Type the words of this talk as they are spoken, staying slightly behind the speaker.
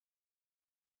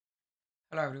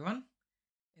Hello everyone.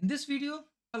 In this video,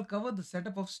 I'll cover the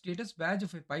setup of status badge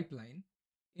of a pipeline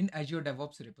in Azure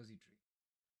DevOps repository.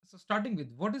 So starting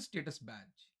with what is status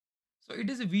badge? So it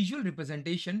is a visual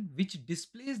representation which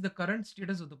displays the current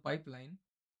status of the pipeline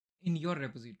in your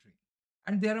repository.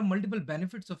 And there are multiple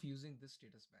benefits of using this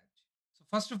status badge. So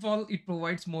first of all, it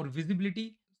provides more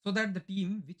visibility so that the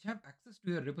team which have access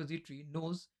to your repository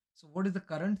knows so what is the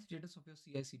current status of your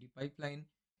CI/CD pipeline.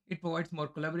 It provides more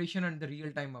collaboration and the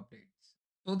real-time updates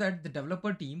so that the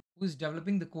developer team who is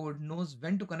developing the code knows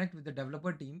when to connect with the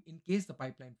developer team in case the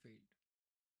pipeline failed.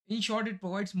 In short, it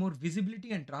provides more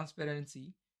visibility and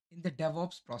transparency in the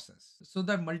DevOps process so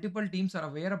that multiple teams are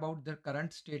aware about the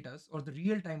current status or the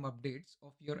real time updates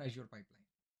of your Azure pipeline.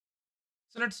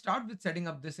 So let's start with setting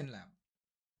up this in lab.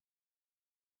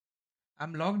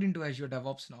 I'm logged into Azure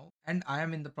DevOps now and I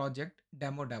am in the project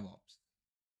Demo DevOps.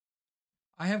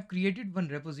 I have created one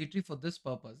repository for this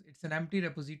purpose. It's an empty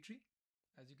repository.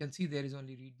 As you can see, there is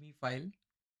only README file,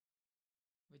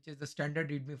 which is the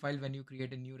standard README file when you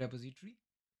create a new repository.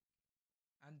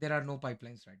 And there are no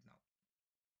pipelines right now.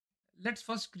 Let's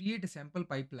first create a sample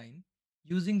pipeline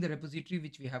using the repository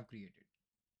which we have created.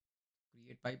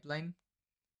 Create pipeline,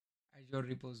 Azure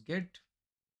repos get,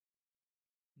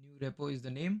 new repo is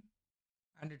the name,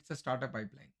 and it's a starter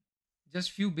pipeline.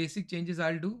 Just few basic changes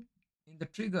I'll do. In the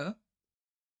trigger,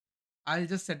 I'll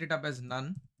just set it up as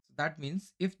none. So that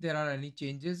means if there are any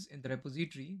changes in the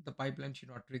repository, the pipeline should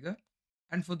not trigger.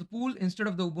 And for the pool, instead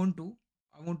of the Ubuntu,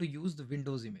 I want to use the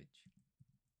Windows image.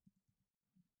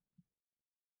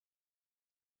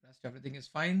 Rest everything is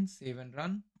fine. Save and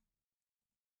run.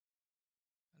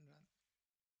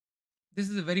 This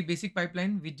is a very basic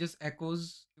pipeline which just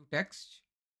echoes to text.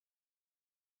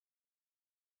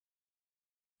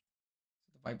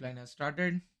 So the pipeline has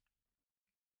started.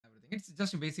 Everything. It's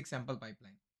just a basic sample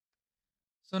pipeline.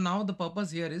 So now the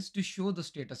purpose here is to show the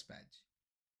status badge.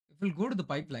 If we'll go to the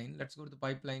pipeline, let's go to the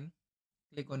pipeline,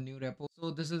 click on new repo.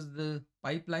 So this is the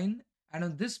pipeline, and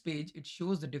on this page, it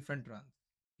shows the different runs.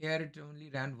 Here it only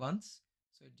ran once,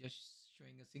 so it's just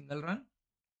showing a single run.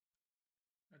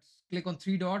 Let's click on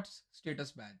three dots,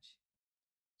 status badge.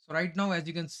 So right now, as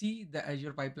you can see, the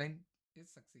Azure pipeline is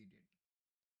succeeded.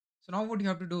 So now what you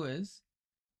have to do is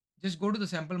just go to the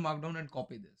sample markdown and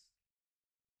copy this.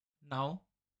 Now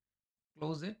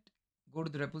close it, go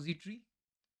to the repository,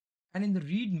 and in the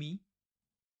README,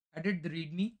 edit the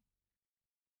README,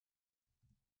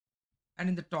 and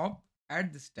in the top,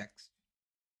 add this text.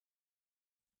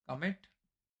 Commit.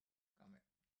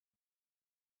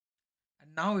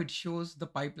 And now it shows the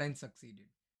pipeline succeeded,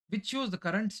 which shows the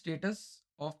current status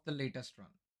of the latest run.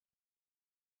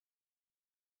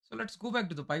 So let's go back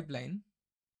to the pipeline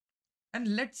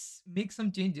and let's make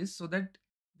some changes so that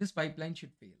this pipeline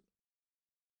should fail.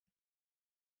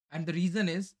 And the reason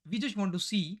is we just want to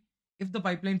see if the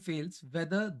pipeline fails,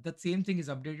 whether the same thing is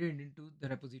updated into the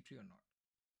repository or not.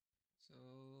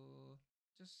 So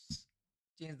just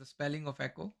change the spelling of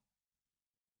echo,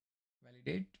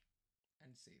 validate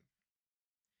and save.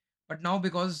 But now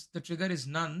because the trigger is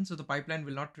none, so the pipeline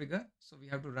will not trigger. So we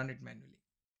have to run it manually.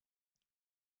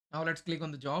 Now let's click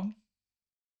on the job.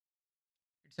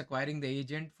 It's acquiring the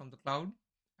agent from the cloud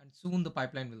and soon the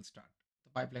pipeline will start. The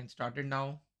pipeline started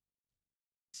now.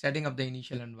 Setting up the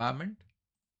initial environment,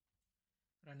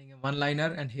 running a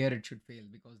one-liner, and here it should fail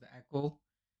because the echo,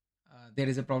 there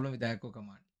is a problem with the echo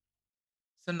command.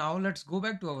 So now let's go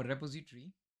back to our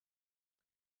repository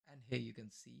and here you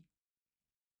can see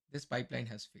this pipeline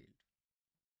has failed.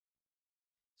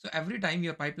 So every time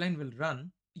your pipeline will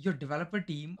run, your developer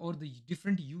team or the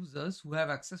different users who have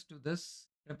access to this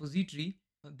repository,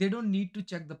 they don't need to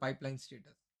check the pipeline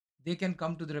status. They can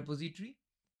come to the repository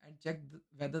and check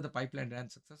whether the pipeline ran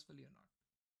successfully or not.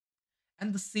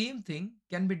 And the same thing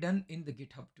can be done in the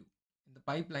GitHub too. In the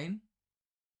pipeline,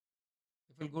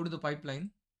 if we'll go to the pipeline,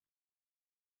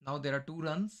 now there are two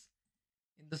runs.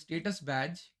 In the status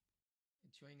badge,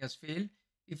 it's showing as failed.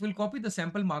 If we'll copy the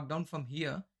sample markdown from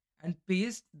here and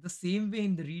paste the same way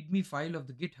in the README file of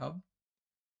the GitHub,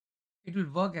 it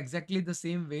will work exactly the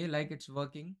same way like it's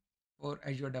working for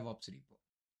Azure DevOps repo.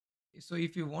 So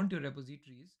if you want your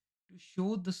repositories to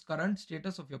show this current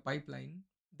status of your pipeline,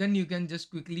 then you can just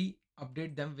quickly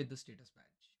update them with the status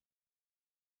badge.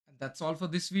 And that's all for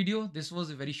this video. This was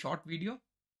a very short video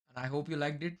and I hope you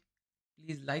liked it.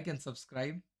 Please like and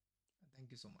subscribe.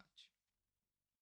 Thank you so much.